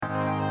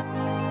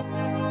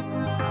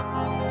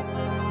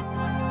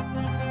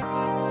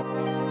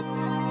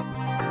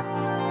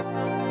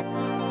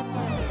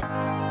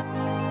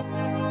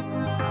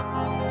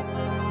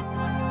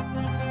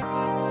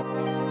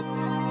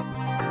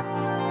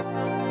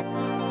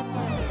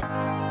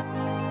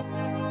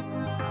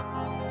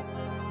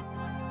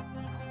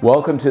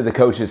Welcome to the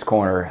Coach's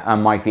Corner.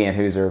 I'm Mike Van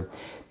Hooser.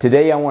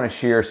 Today I want to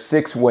share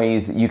 6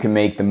 ways that you can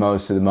make the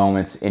most of the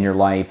moments in your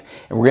life.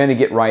 And we're going to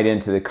get right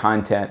into the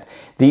content.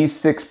 These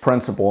 6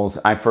 principles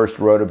I first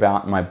wrote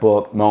about in my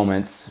book,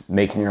 Moments,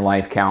 Making Your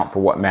Life Count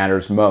for What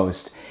Matters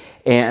Most.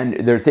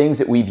 And they're things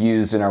that we've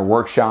used in our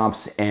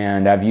workshops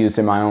and I've used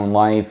in my own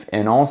life,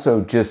 and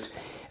also just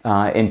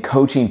in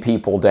coaching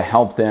people to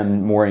help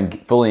them more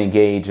fully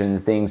engage in the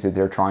things that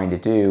they're trying to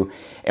do.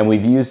 And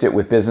we've used it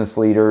with business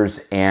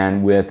leaders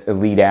and with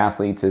elite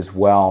athletes as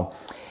well.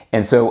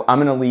 And so I'm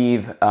going to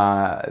leave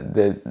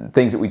the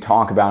things that we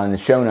talk about in the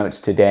show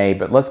notes today,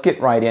 but let's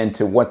get right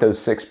into what those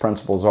 6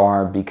 principles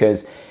are,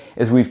 because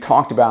as we've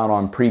talked about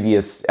on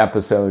previous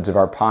episodes of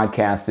our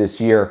podcast this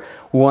year,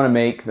 we want to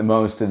make the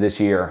most of this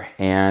year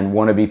and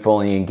want to be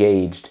fully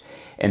engaged.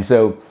 And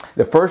so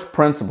the first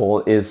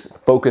principle is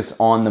focus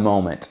on the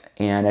moment.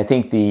 And I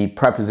think the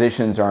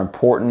prepositions are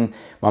important.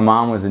 My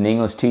mom was an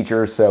English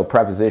teacher, so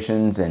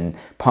prepositions and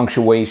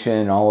punctuation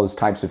and all those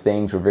types of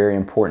things were very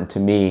important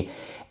to me.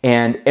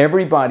 And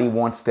everybody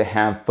wants to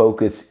have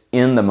focus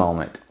in the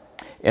moment.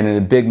 And in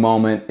a big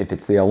moment, if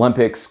it's the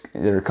Olympics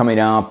that are coming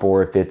up,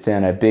 or if it's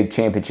in a big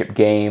championship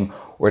game,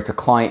 or it's a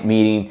client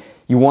meeting,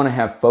 you want to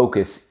have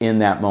focus in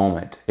that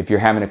moment. If you're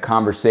having a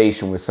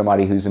conversation with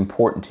somebody who's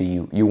important to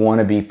you, you want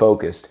to be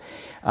focused.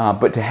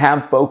 But to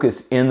have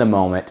focus in the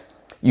moment,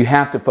 you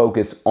have to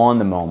focus on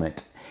the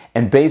moment.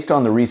 And based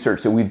on the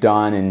research that we've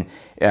done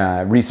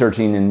and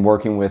researching and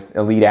working with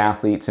elite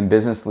athletes and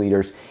business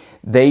leaders,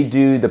 they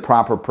do the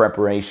proper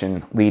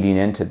preparation leading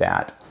into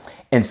that.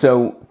 And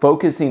so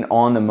focusing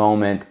on the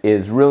moment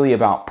is really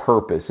about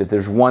purpose. If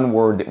there's one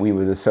word that we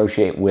would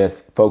associate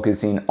with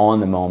focusing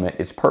on the moment,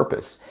 it's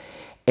purpose.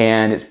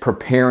 And it's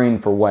preparing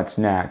for what's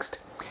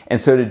next.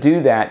 And so to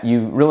do that,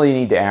 you really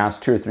need to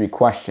ask 2 or 3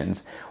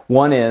 questions.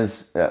 One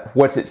is,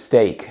 what's at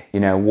stake?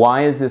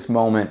 Why is this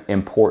moment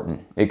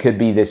important? It could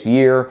be this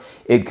year.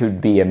 It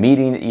could be a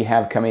meeting that you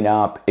have coming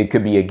up. It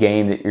could be a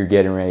game that you're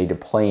getting ready to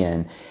play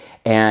in.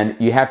 And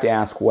you have to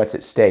ask what's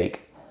at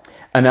stake.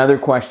 Another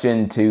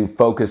question to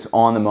focus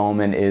on the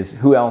moment is,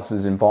 who else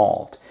is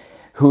involved?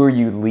 Who are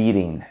you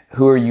leading?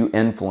 Who are you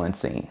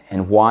influencing?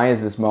 And why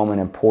is this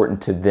moment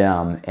important to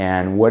them?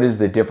 And what is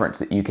the difference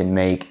that you can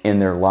make in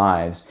their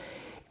lives?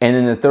 And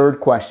then the third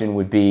question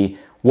would be,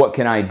 what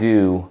can I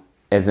do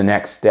as a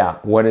next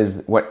step?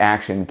 What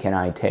action can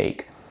I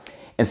take?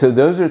 And so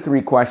those are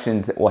 3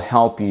 questions that will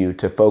help you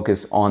to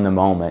focus on the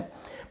moment.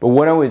 But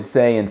what I would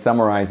say in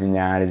summarizing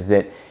that is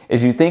that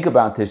as you think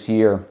about this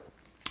year,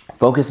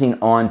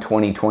 focusing on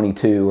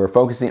 2022 or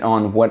focusing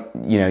on what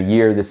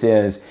year this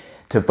is,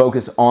 to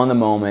focus on the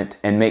moment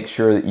and make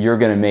sure that you're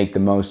going to make the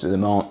most of the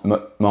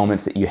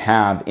moments that you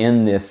have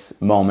in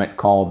this moment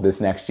called this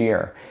next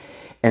year.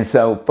 And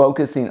so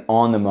focusing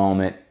on the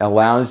moment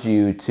allows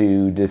you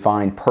to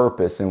define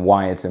purpose and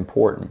why it's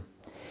important.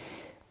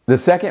 The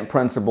second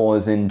principle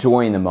is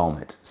enjoying the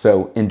moment.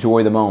 So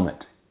enjoy the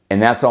moment.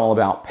 And that's all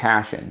about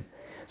passion.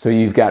 So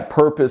you've got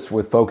purpose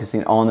with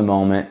focusing on the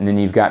moment, and then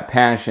you've got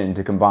passion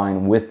to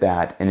combine with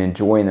that and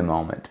enjoying the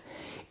moment.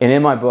 And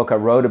in my book, I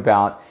wrote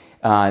about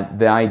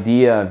the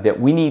idea that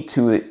we need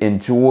to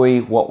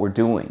enjoy what we're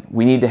doing.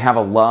 We need to have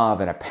a love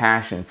and a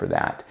passion for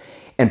that.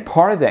 And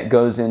part of that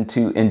goes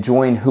into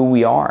enjoying who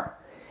we are.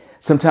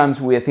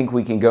 Sometimes I think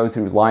we can go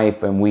through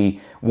life and we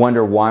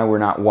wonder why we're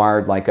not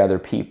wired like other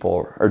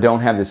people or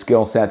don't have the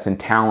skill sets and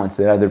talents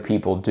that other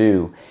people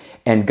do.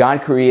 And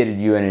God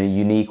created you in a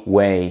unique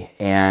way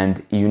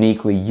and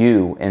uniquely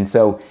you. And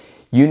so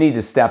you need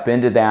to step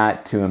into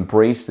that, to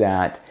embrace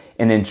that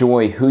and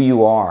enjoy who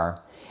you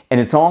are. And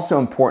it's also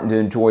important to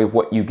enjoy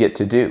what you get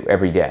to do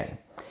every day.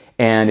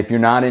 And if you're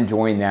not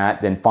enjoying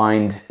that, then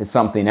find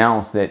something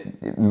else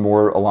that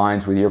more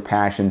aligns with your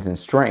passions and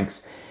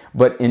strengths.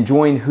 But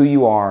enjoying who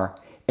you are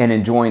and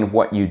enjoying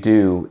what you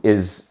do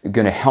is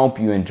going to help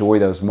you enjoy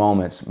those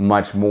moments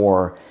much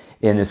more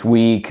in this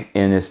week,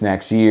 in this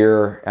next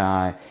year,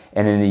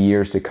 and in the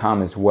years to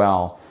come as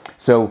well.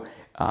 So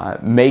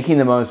making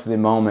the most of the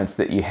moments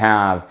that you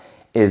have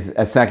is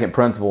a second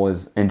principle,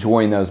 is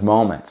enjoying those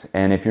moments.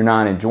 And if you're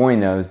not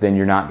enjoying those, then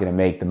you're not going to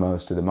make the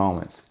most of the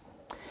moments.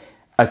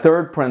 A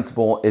third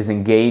principle is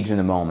engage in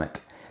the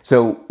moment.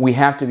 So we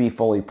have to be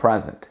fully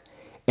present.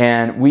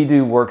 And we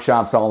do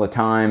workshops all the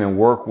time and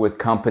work with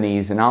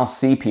companies, and I'll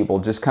see people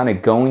just kind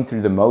of going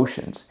through the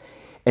motions.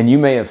 And you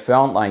may have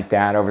felt like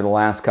that over the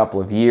last couple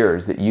of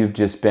years, that you've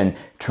just been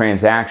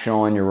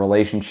transactional in your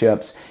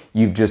relationships.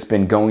 You've just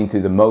been going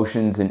through the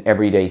motions and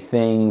everyday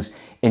things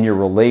in your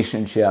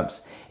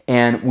relationships.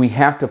 And we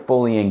have to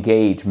fully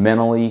engage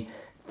mentally,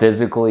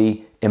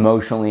 physically,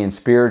 emotionally, and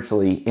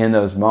spiritually in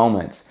those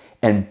moments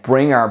and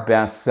bring our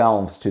best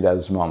selves to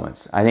those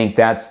moments. I think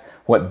that's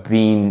what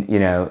being,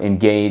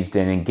 engaged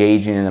and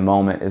engaging in the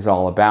moment is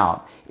all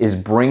about, is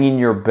bringing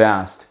your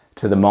best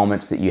to the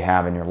moments that you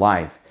have in your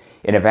life.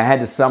 And if I had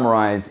to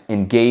summarize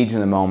engage in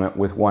the moment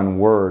with one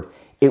word,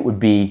 it would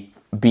be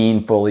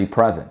being fully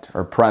present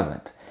or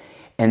present.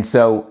 And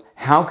so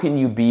how can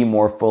you be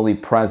more fully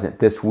present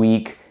this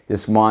week,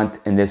 this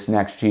month, and this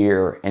next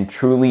year and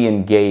truly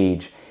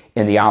engage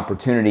and the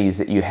opportunities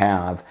that you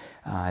have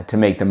to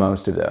make the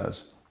most of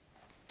those.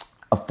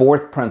 A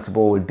fourth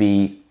principle would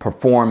be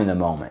perform in the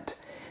moment.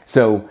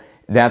 So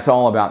that's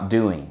all about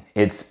doing.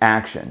 It's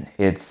action.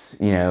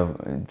 It's,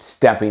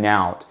 stepping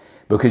out,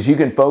 because you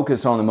can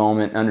focus on the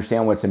moment,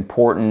 understand what's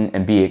important,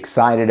 and be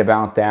excited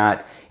about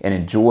that and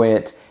enjoy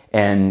it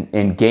and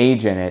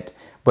engage in it.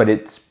 But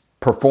it's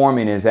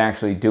performing is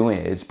actually doing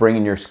it. It's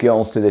bringing your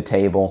skills to the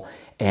table,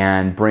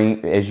 and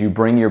as you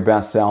bring your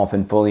best self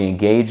and fully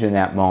engage in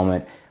that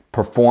moment,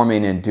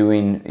 performing and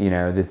doing,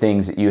 the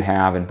things that you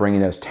have and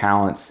bringing those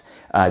talents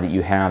that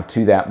you have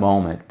to that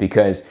moment.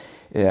 Because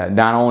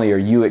not only are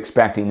you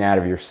expecting that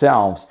of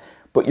yourselves,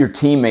 but your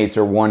teammates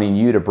are wanting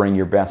you to bring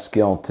your best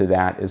skill to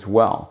that as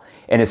well.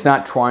 And it's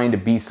not trying to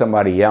be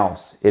somebody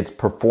else. It's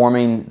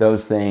performing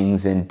those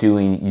things and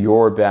doing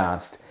your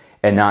best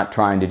and not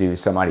trying to do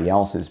somebody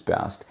else's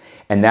best.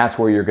 And that's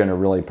where you're going to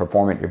really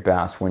perform at your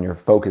best, when you're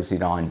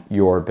focusing on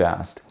your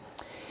best.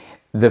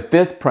 The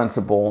fifth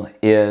principle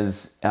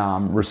is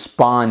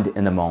respond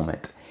in the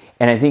moment.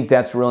 And I think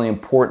that's really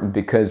important,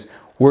 because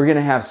we're going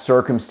to have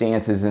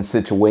circumstances and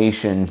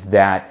situations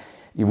that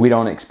we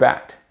don't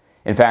expect.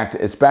 In fact,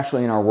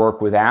 especially in our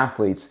work with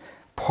athletes,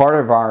 part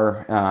of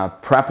our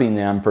prepping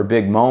them for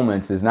big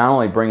moments is not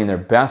only bringing their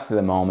best to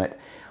the moment,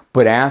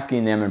 but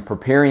asking them and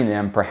preparing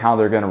them for how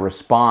they're going to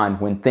respond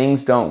when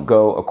things don't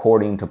go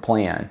according to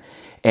plan.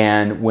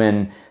 And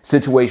when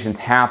situations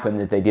happen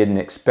that they didn't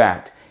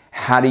expect,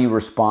 how do you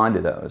respond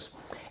to those?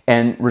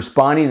 And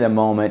responding to the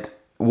moment,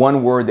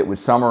 one word that would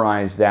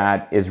summarize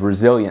that is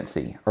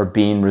resiliency, or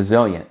being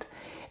resilient.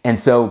 And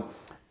so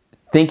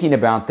thinking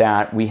about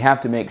that, we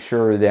have to make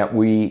sure that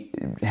we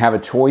have a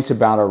choice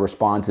about our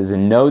responses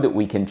and know that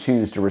we can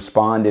choose to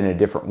respond in a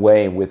different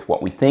way with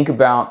what we think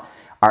about,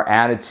 our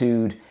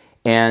attitude,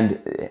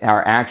 and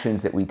our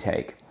actions that we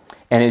take.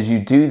 And as you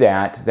do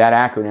that, that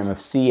acronym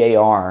of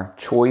CAR,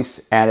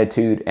 choice,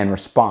 attitude, and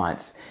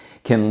response,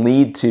 can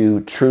lead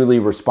to truly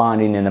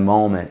responding in the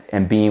moment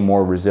and being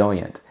more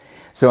resilient.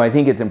 So I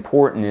think it's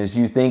important as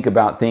you think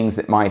about things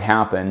that might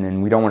happen,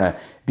 and we don't want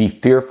to be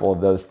fearful of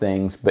those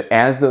things, but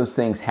as those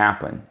things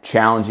happen,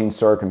 challenging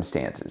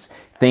circumstances,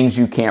 things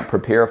you can't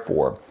prepare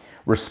for,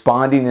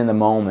 responding in the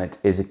moment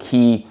is a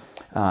key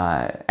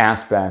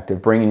aspect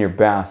of bringing your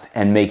best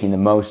and making the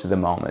most of the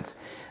moments.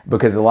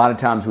 Because a lot of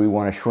times we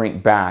want to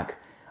shrink back,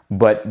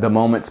 but the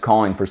moment's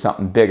calling for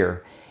something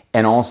bigger.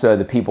 And also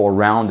the people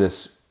around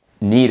us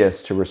need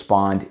us to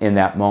respond in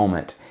that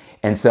moment.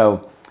 And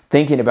so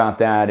thinking about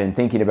that and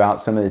thinking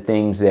about some of the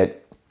things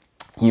that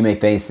you may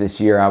face this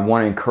year, I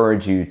want to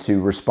encourage you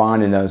to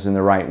respond in those in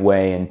the right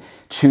way and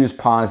choose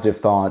positive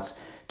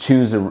thoughts,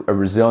 choose a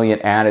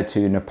resilient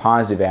attitude and a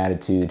positive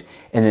attitude,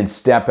 and then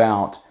step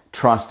out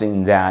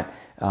trusting that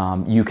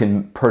you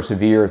can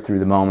persevere through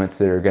the moments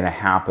that are going to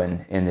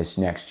happen in this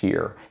next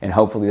year. And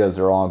hopefully those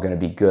are all going to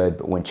be good.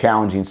 But when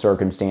challenging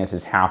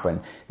circumstances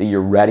happen, that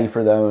you're ready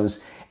for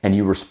those and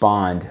you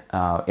respond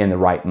in the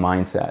right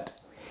mindset.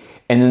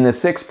 And then the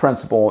sixth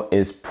principle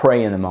is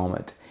pray in the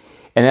moment.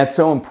 And that's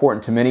so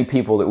important to many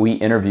people that we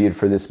interviewed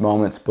for this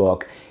Moments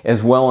book,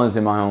 as well as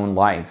in my own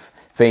life.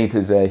 Faith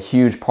is a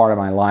huge part of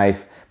my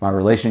life, my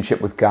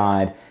relationship with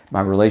God,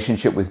 my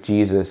relationship with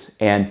Jesus,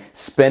 and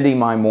spending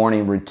my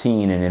morning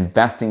routine and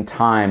investing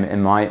time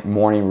in my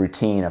morning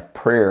routine of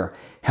prayer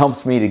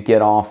helps me to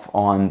get off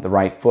on the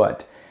right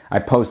foot. I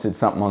posted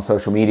something on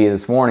social media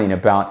this morning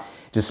about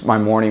just my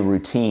morning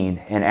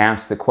routine and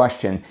asked the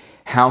question,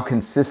 how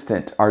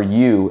consistent are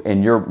you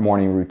in your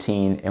morning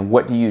routine, and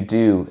what do you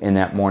do in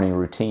that morning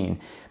routine?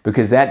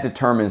 Because that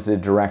determines the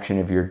direction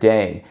of your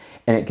day,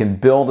 and it can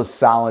build a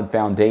solid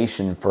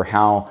foundation for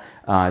how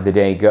the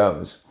day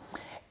goes.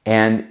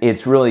 And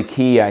it's really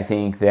key, I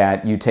think,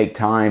 that you take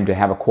time to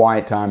have a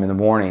quiet time in the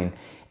morning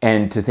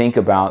and to think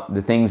about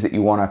the things that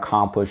you want to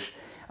accomplish,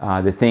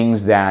 the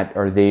things that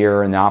are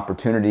there and the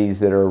opportunities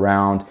that are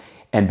around,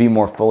 and be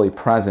more fully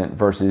present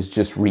versus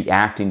just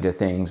reacting to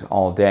things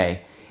all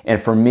day. And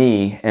for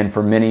me and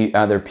for many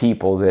other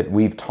people that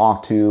we've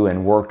talked to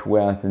and worked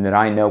with and that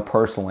I know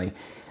personally,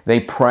 they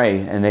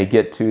pray and they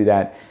get to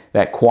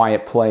that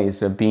quiet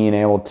place of being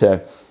able to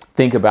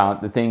think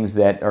about the things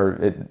that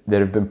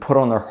have been put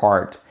on their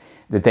heart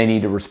that they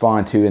need to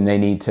respond to and they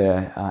need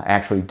to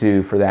actually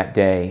do for that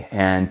day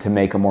and to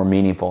make a more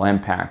meaningful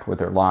impact with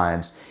their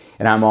lives.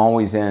 And I'm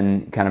always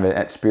in kind of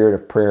that spirit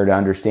of prayer to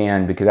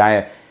understand, because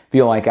I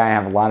feel like I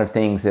have a lot of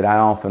things that I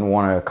often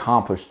want to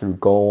accomplish through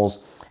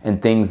goals and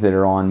things that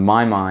are on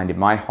my mind and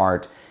my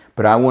heart,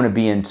 but I want to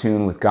be in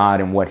tune with God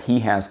and what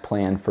He has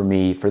planned for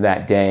me for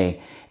that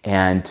day,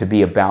 and to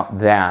be about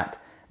that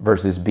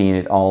versus being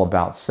it all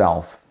about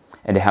self,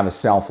 and to have a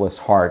selfless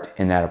heart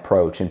in that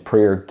approach. And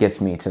prayer gets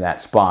me to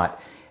that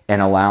spot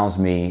and allows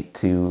me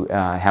to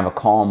have a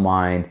calm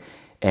mind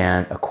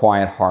and a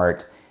quiet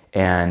heart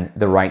and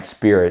the right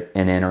spirit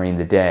in entering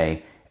the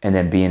day, and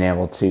then being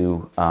able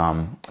to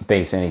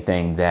face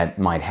anything that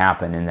might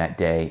happen in that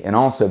day, and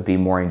also be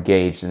more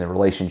engaged in the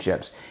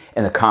relationships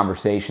and the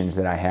conversations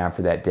that I have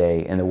for that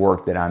day and the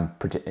work that I'm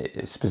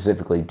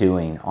specifically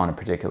doing on a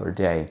particular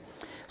day.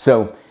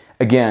 So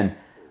Again,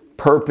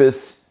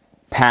 purpose,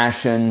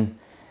 passion,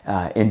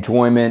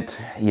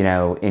 enjoyment,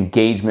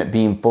 engagement,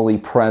 being fully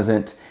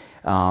present,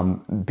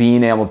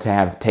 being able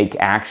to take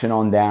action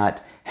on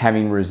that,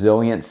 having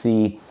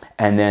resiliency,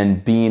 and then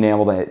being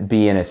able to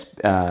be in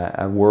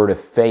a word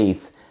of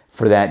faith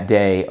for that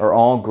day are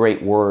all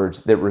great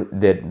words that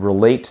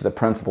relate to the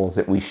principles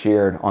that we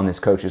shared on this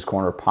Coach's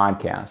Corner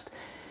podcast.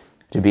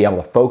 To be able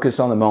to focus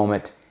on the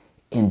moment,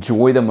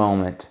 enjoy the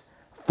moment,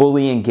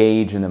 fully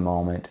engage in the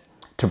moment,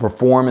 to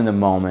perform in the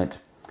moment,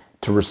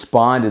 to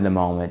respond in the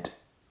moment,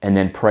 and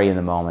then pray in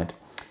the moment.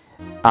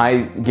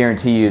 I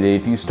guarantee you that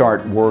if you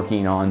start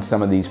working on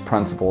some of these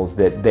principles,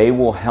 that they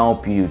will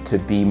help you to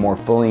be more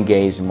fully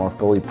engaged and more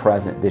fully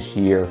present this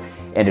year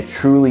and to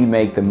truly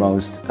make the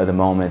most of the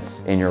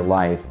moments in your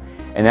life.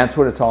 And that's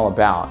what it's all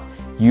about.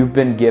 You've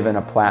been given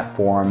a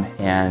platform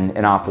and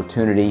an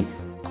opportunity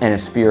and a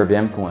sphere of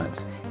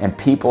influence, and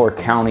people are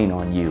counting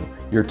on you.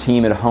 Your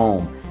team at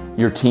home,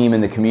 your team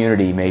in the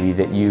community maybe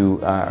that you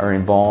are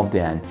involved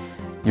in,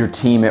 your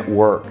team at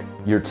work,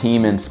 your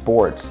team in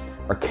sports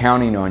are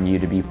counting on you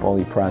to be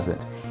fully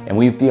present. And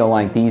we feel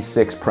like these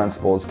 6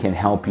 principles can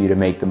help you to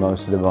make the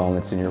most of the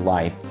moments in your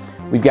life.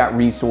 We've got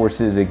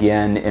resources,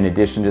 again, in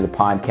addition to the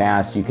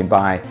podcast. You can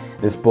buy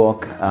this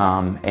book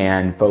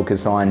and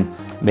focus on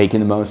making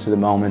the most of the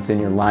moments in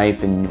your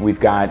life. And we've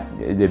got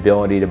the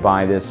ability to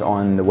buy this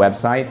on the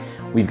website.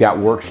 We've got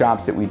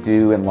workshops that we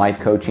do and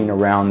life coaching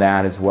around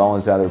that, as well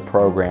as other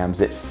programs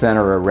that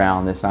center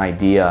around this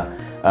idea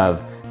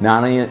of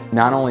not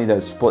only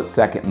those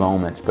split-second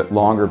moments, but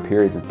longer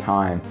periods of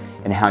time,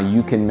 and how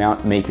you can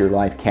make your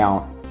life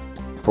count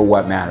for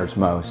what matters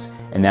most.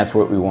 And that's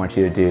what we want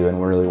you to do, and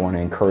we really want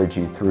to encourage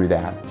you through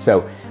that.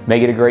 So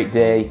make it a great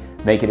day,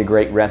 make it a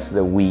great rest of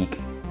the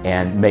week,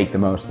 and make the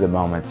most of the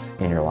moments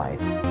in your life.